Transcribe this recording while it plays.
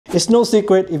It's no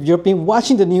secret, if you've been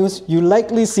watching the news, you've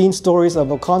likely seen stories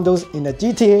about condos in the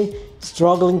GTA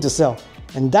struggling to sell.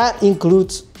 And that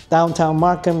includes Downtown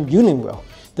Markham Ontario.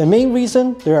 The main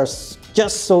reason, there are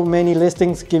just so many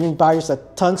listings giving buyers a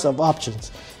tons of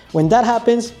options. When that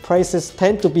happens, prices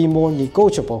tend to be more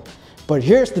negotiable. But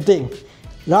here's the thing,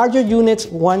 larger units,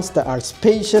 ones that are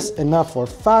spacious enough for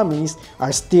families,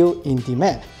 are still in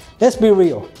demand. Let's be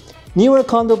real. Newer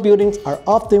condo buildings are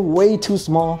often way too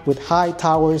small with high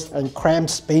towers and cramped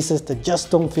spaces that just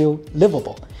don't feel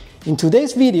livable. In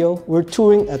today's video, we're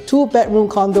touring a 2-bedroom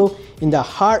condo in the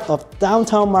heart of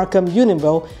downtown Markham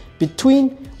Ontario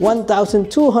between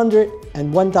 1,200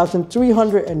 and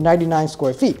 1,399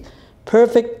 square feet.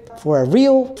 Perfect for a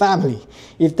real family.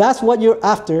 If that's what you're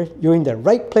after, you're in the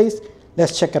right place.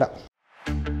 Let's check it out.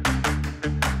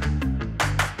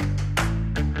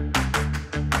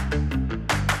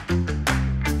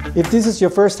 If this is your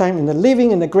first time in the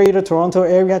Living in the Greater Toronto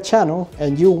Area channel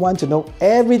and you want to know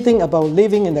everything about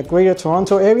living in the Greater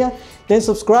Toronto Area, then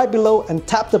subscribe below and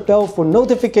tap the bell for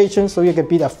notifications so you can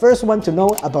be the first one to know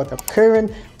about the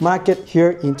current market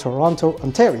here in Toronto,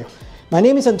 Ontario. My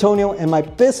name is Antonio and my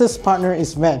business partner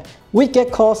is Van. We get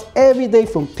calls every day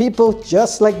from people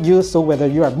just like you, so whether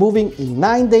you are moving in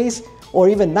 9 days or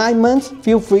even 9 months,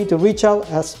 feel free to reach out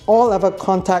as all of our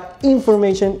contact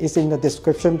information is in the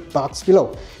description box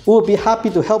below. We will be happy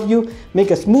to help you make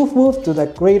a smooth move to the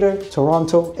Greater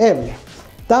Toronto Area.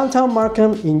 Downtown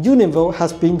Markham in Unionville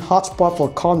has been hotspot for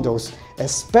condos,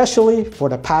 especially for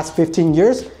the past 15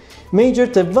 years. Major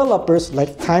developers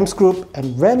like Times Group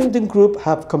and Remington Group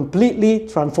have completely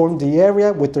transformed the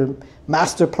area with their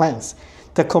master plans.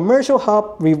 The commercial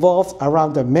hub revolves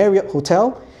around the Marriot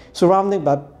Hotel, surrounded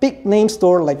by big name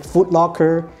stores like Foot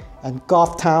Locker and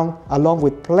Golf Town, along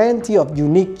with plenty of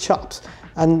unique shops.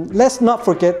 And let's not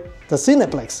forget the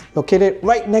Cineplex, located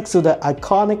right next to the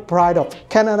iconic Pride of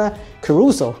Canada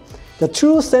Carousel, the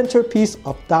true centerpiece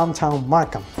of downtown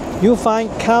Markham. You'll find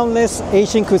countless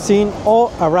Asian cuisine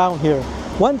all around here.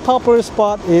 One popular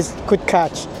spot is Quick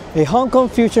Catch, a Hong Kong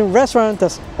fusion restaurant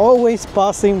that's always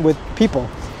bustling with people.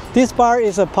 This bar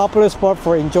is a popular spot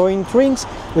for enjoying drinks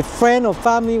with friends or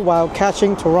family while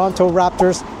catching Toronto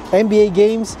Raptors NBA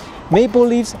games, Maple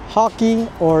Leafs hockey,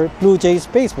 or Blue Jays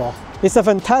baseball. It's a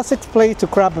fantastic place to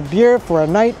grab a beer for a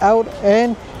night out,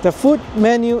 and the food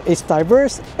menu is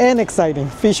diverse and exciting,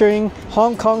 featuring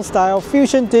Hong Kong-style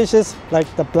fusion dishes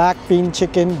like the black bean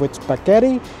chicken with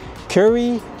spaghetti,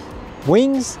 curry,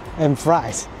 wings, and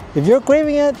fries. If you're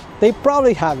craving it, they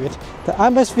probably have it. The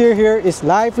atmosphere here is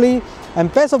lively,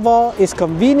 and best of all, it's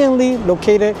conveniently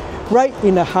located right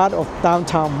in the heart of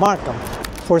downtown Markham.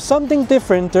 For something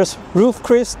different, there's Roof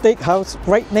Chris Steakhouse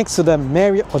right next to the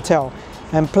Marriott Hotel,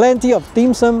 and plenty of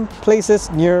dim sum places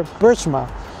near Birchmount.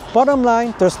 Bottom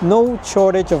line, there's no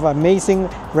shortage of amazing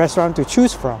restaurants to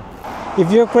choose from. If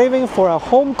you're craving for a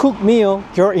home-cooked meal,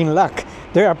 you're in luck.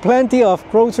 There are plenty of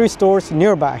grocery stores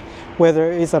nearby.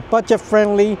 Whether it's a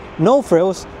budget-friendly,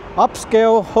 no-frills,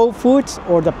 upscale Whole Foods,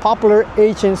 or the popular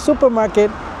Asian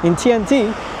supermarket in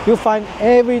TNT, you'll find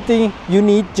everything you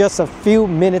need just a few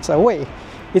minutes away.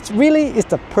 It really is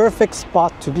the perfect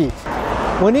spot to be.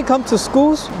 When it comes to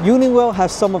schools, Unionville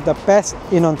has some of the best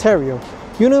in Ontario.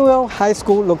 Unionville High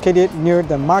School, located near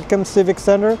the Markham Civic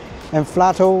Centre and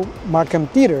Flato Markham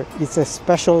Theatre, is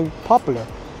especially popular.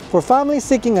 For families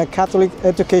seeking a Catholic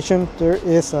education, there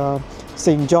is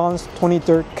St. John's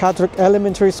 23rd Catholic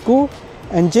Elementary School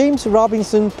and James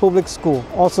Robinson Public School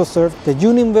also serve the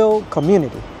Unionville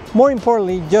community. More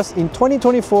importantly, just in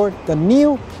 2024, the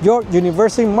new York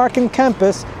University Markham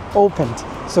campus opened.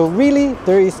 So really,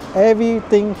 there is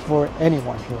everything for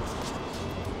anyone here.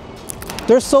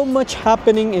 There's so much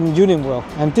happening in Unionville,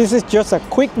 and this is just a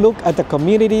quick look at the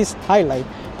community's highlight.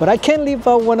 But I can't leave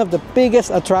out one of the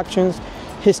biggest attractions,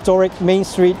 historic Main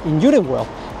Street in Unionville.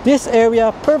 This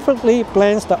area perfectly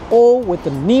blends the old with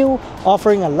the new,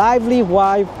 offering a lively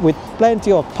vibe with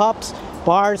plenty of pubs,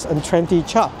 bars, and trendy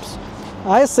shops.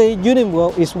 I say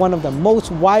Unionville is one of the most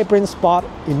vibrant spots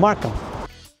in Markham.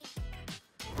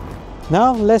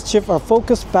 Now let's shift our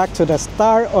focus back to the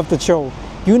star of the show,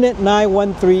 Unit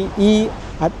 913E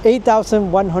at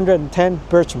 8110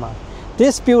 Birchmount.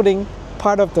 This building,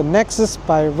 part of the Nexus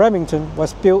by Remington,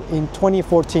 was built in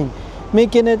 2014,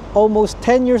 making it almost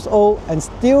 10 years old and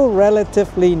still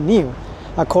relatively new,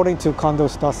 according to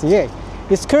Condos.ca.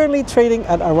 It's currently trading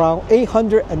at around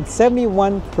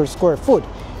 $871 per square foot,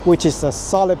 which is a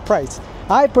solid price.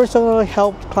 I personally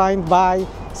helped clients buy,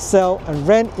 sell, and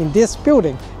rent in this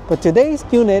building, but today's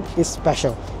unit is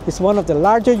special. It's one of the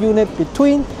larger units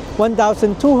between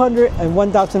 1,200 and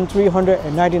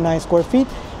 1,399 square feet,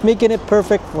 making it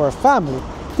perfect for a family.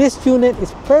 This unit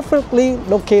is perfectly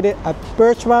located at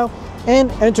Birchmount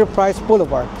and Enterprise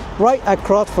Boulevard, right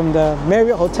across from the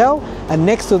Marriott Hotel and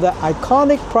next to the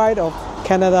iconic Pride of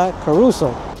Canada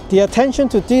Carousel. The attention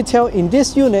to detail in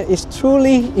this unit is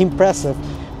truly impressive.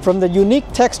 From the unique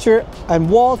texture and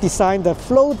wall design that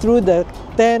flow through the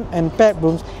den and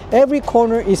bedrooms, every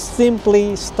corner is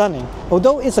simply stunning.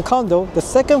 Although it's a condo, the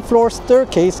second floor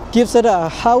staircase gives it a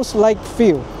house-like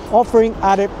feel, offering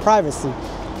added privacy.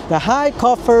 The high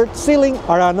coffered ceiling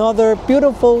are another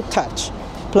beautiful touch.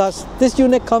 Plus, this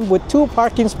unit comes with 2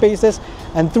 parking spaces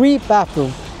and 3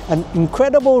 bathrooms, an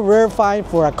incredible rare find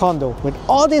for a condo. With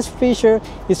all these features,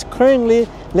 it's currently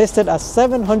listed at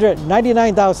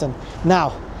 $799,000.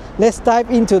 Now, let's dive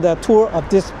into the tour of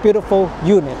this beautiful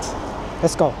unit.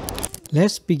 Let's go.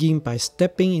 Let's begin by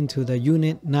stepping into the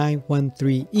unit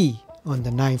 913E on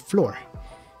the 9th floor.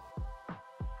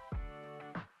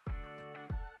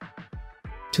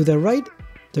 To the right,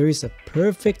 there is a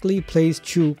perfectly placed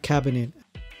shoe cabinet.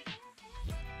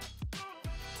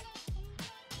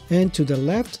 And to the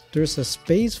left, there's a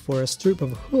space for a strip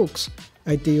of hooks,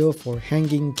 ideal for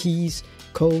hanging keys,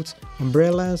 coats,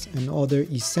 umbrellas, and other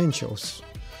essentials.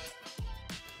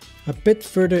 A bit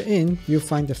further in, you'll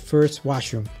find the first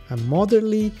washroom, a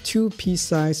motherly 2-piece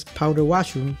size powder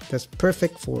washroom that's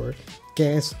perfect for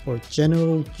guests or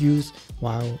general use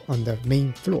while on the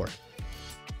main floor.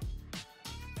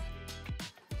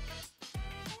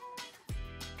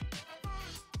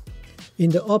 In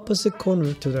the opposite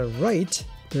corner to the right,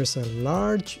 there's a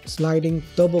large sliding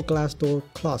double glass door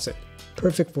closet,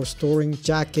 perfect for storing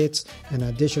jackets and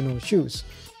additional shoes.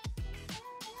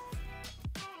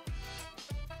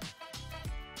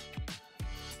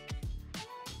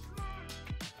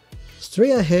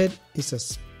 Straight ahead is a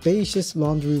spacious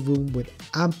laundry room with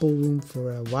ample room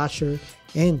for a washer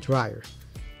and dryer,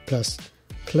 plus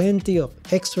plenty of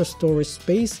extra storage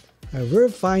space, a rare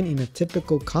find in a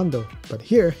typical condo, but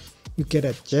here you get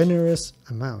a generous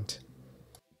amount.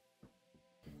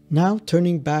 Now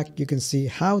turning back, you can see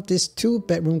how this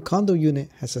 2-bedroom condo unit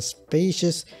has a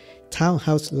spacious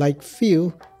townhouse-like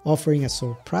feel, offering a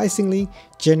surprisingly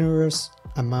generous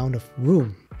amount of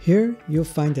room. Here you'll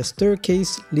find a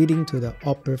staircase leading to the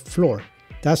upper floor.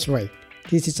 That's right,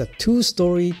 this is a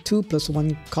 2-story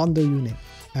 2+1 condo unit,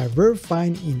 a rare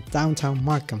find in Downtown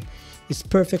Markham. It's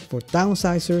perfect for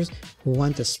downsizers who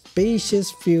want a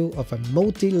spacious feel of a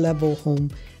multi-level home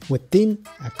within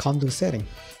a condo setting.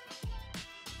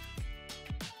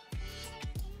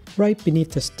 Right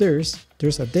beneath the stairs,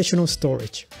 there's additional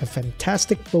storage, a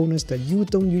fantastic bonus that you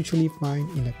don't usually find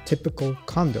in a typical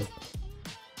condo.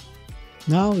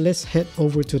 Now let's head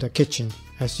over to the kitchen.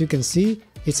 As you can see,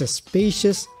 it's a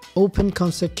spacious, open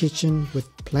concept kitchen with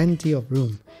plenty of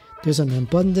room. There's an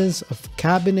abundance of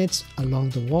cabinets along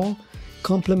the wall,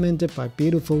 complemented by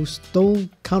beautiful stone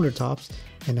countertops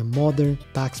and a modern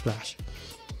backsplash.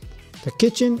 The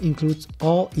kitchen includes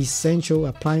all essential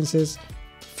appliances: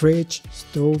 fridge,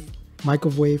 stove,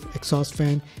 microwave, exhaust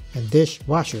fan, and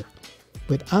dishwasher.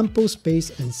 With ample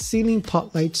space and ceiling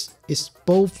pot lights, it's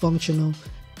both functional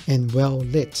and well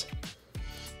lit.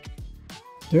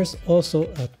 There's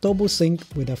also a double sink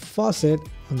with a faucet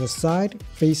on the side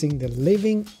facing the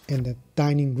living and the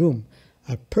dining room,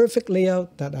 a perfect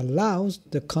layout that allows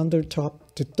the countertop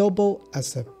to double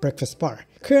as a breakfast bar.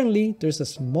 Currently, there's a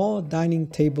small dining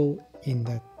table in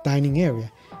the dining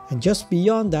area, and just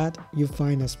beyond that, you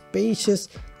find a spacious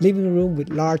living room with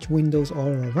large windows all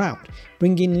around,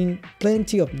 bringing in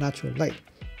plenty of natural light.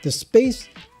 The space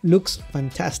looks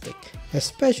fantastic,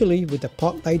 especially with the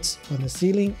pot lights on the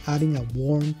ceiling adding a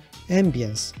warm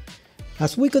ambience.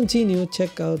 As we continue,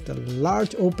 check out the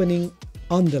large opening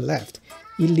on the left.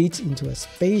 It leads into a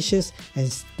spacious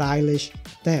and stylish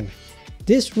den.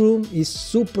 This room is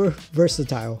super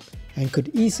versatile and could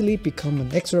easily become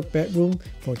an extra bedroom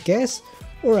for guests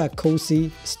or a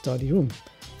cozy study room.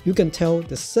 You can tell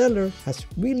the seller has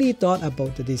really thought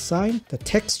about the design. The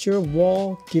texture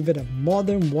wall give it a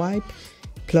modern vibe,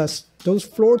 plus those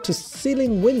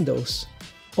floor-to-ceiling windows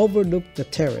overlook the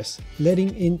terrace,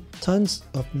 letting in tons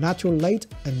of natural light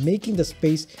and making the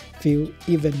space feel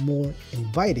even more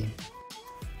inviting.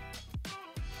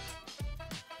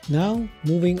 Now,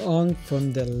 moving on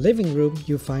from the living room,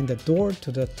 you find the door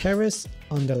to the terrace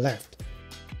on the left.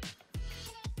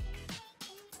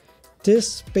 This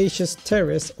spacious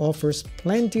terrace offers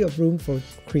plenty of room for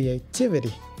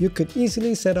creativity. You could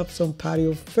easily set up some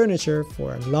patio furniture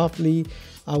for a lovely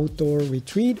outdoor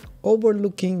retreat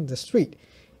overlooking the street.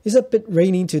 It's a bit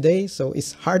rainy today, so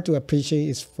it's hard to appreciate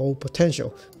its full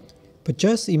potential. But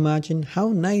just imagine how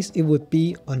nice it would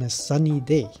be on a sunny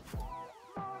day.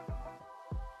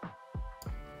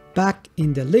 Back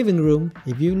in the living room,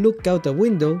 if you look out the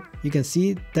window, you can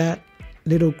see that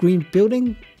little green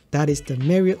building. That is the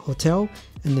Marriott Hotel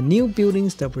and the new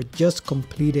buildings that were just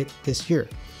completed this year.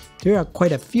 There are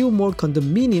quite a few more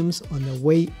condominiums on the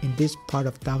way in this part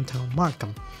of downtown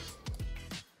Markham.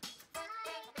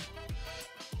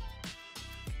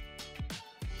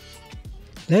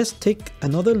 Let's take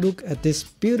another look at this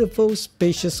beautiful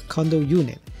spacious condo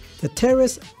unit. The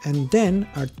terrace and den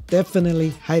are definitely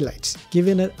highlights,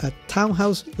 giving it a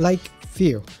townhouse-like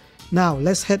feel. Now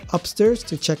let's head upstairs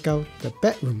to check out the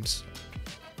bedrooms.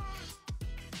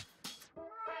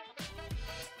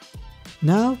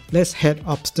 Now let's head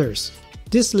upstairs.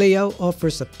 This layout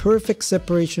offers a perfect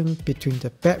separation between the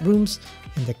bedrooms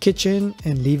and the kitchen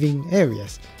and living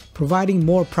areas, providing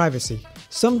more privacy,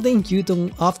 something you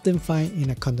don't often find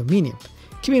in a condominium.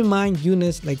 Keep in mind,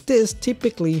 units like this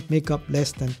typically make up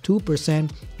less than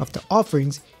 2% of the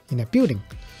offerings in a building.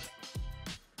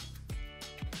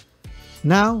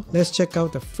 Now let's check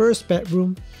out the first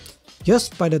bedroom.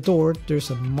 Just by the door, there's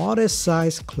a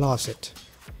modest-sized closet.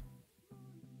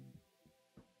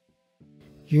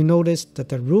 You notice that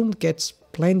the room gets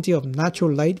plenty of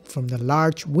natural light from the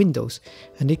large windows,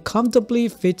 and it comfortably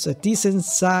fits a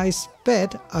decent-sized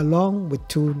bed along with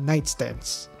 2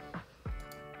 nightstands.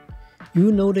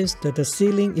 You notice that the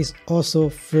ceiling is also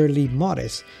fairly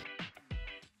modest.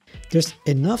 There's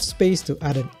enough space to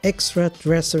add an extra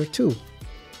dresser too.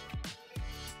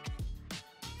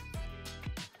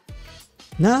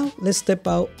 Now let's step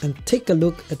out and take a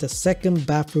look at the second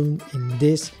bathroom in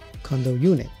this condo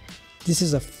unit. This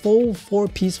is a full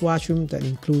 4-piece washroom that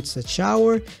includes a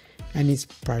shower and is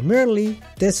primarily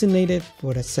designated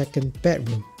for the second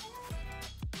bedroom.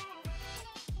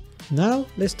 Now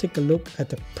let's take a look at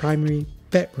the primary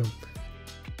bedroom.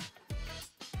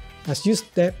 As you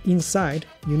step inside,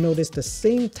 you notice the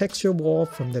same texture wall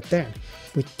from the den,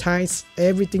 which ties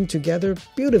everything together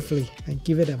beautifully and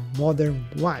give it a modern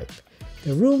vibe.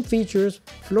 The room features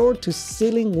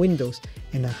floor-to-ceiling windows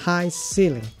and a high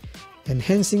ceiling,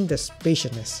 enhancing the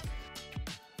spaciousness.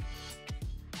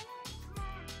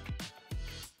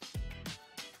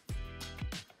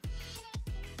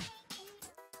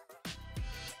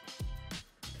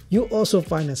 You also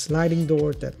find a sliding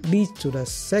door that leads to the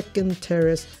second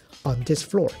terrace on this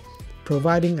floor,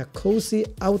 providing a cozy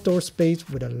outdoor space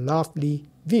with a lovely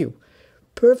view,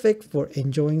 perfect for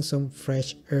enjoying some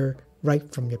fresh air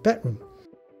right from your bedroom.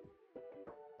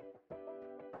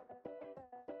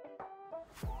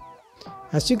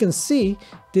 As you can see,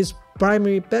 this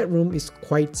primary bedroom is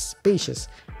quite spacious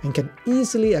and can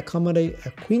easily accommodate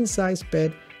a queen-size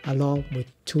bed along with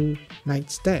 2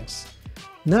 nightstands.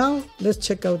 Now let's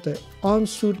check out the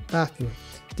ensuite bathroom.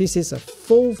 This is a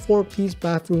full 4-piece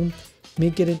bathroom,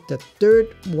 making it the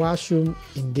 3rd washroom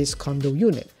in this condo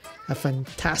unit, a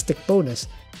fantastic bonus.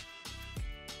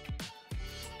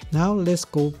 Now let's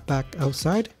go back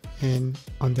outside, and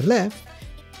on the left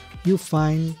you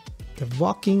find the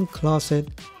walk-in closet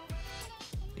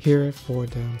here for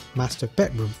the master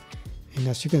bedroom. And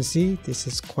as you can see, this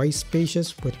is quite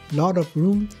spacious with a lot of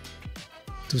room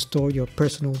to store your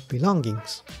personal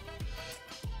belongings.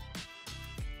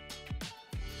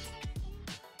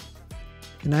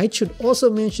 And I should also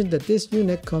mention that this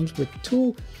unit comes with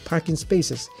 2 parking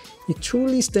spaces. It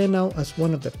truly stands out as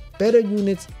one of the better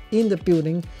units in the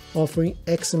building, offering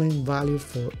excellent value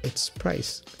for its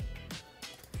price.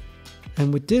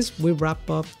 And with this, we wrap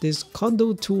up this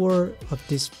condo tour of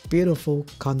this beautiful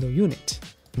condo unit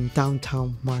in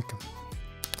downtown Markham.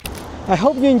 I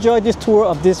hope you enjoyed this tour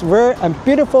of this rare and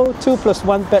beautiful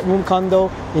 2+1 bedroom condo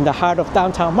in the heart of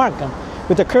downtown Markham.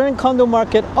 With the current condo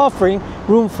market offering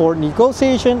room for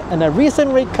negotiation and a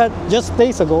recent rate cut just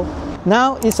days ago,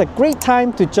 now is a great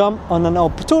time to jump on an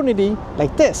opportunity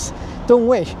like this. Don't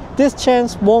wait, this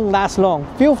chance won't last long.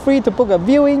 Feel free to book a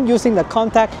viewing using the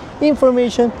contact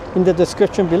information in the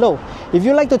description below. If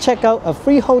you'd like to check out a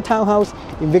freehold townhouse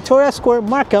in Victoria Square,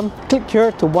 Markham, click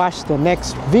here to watch the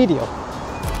next video.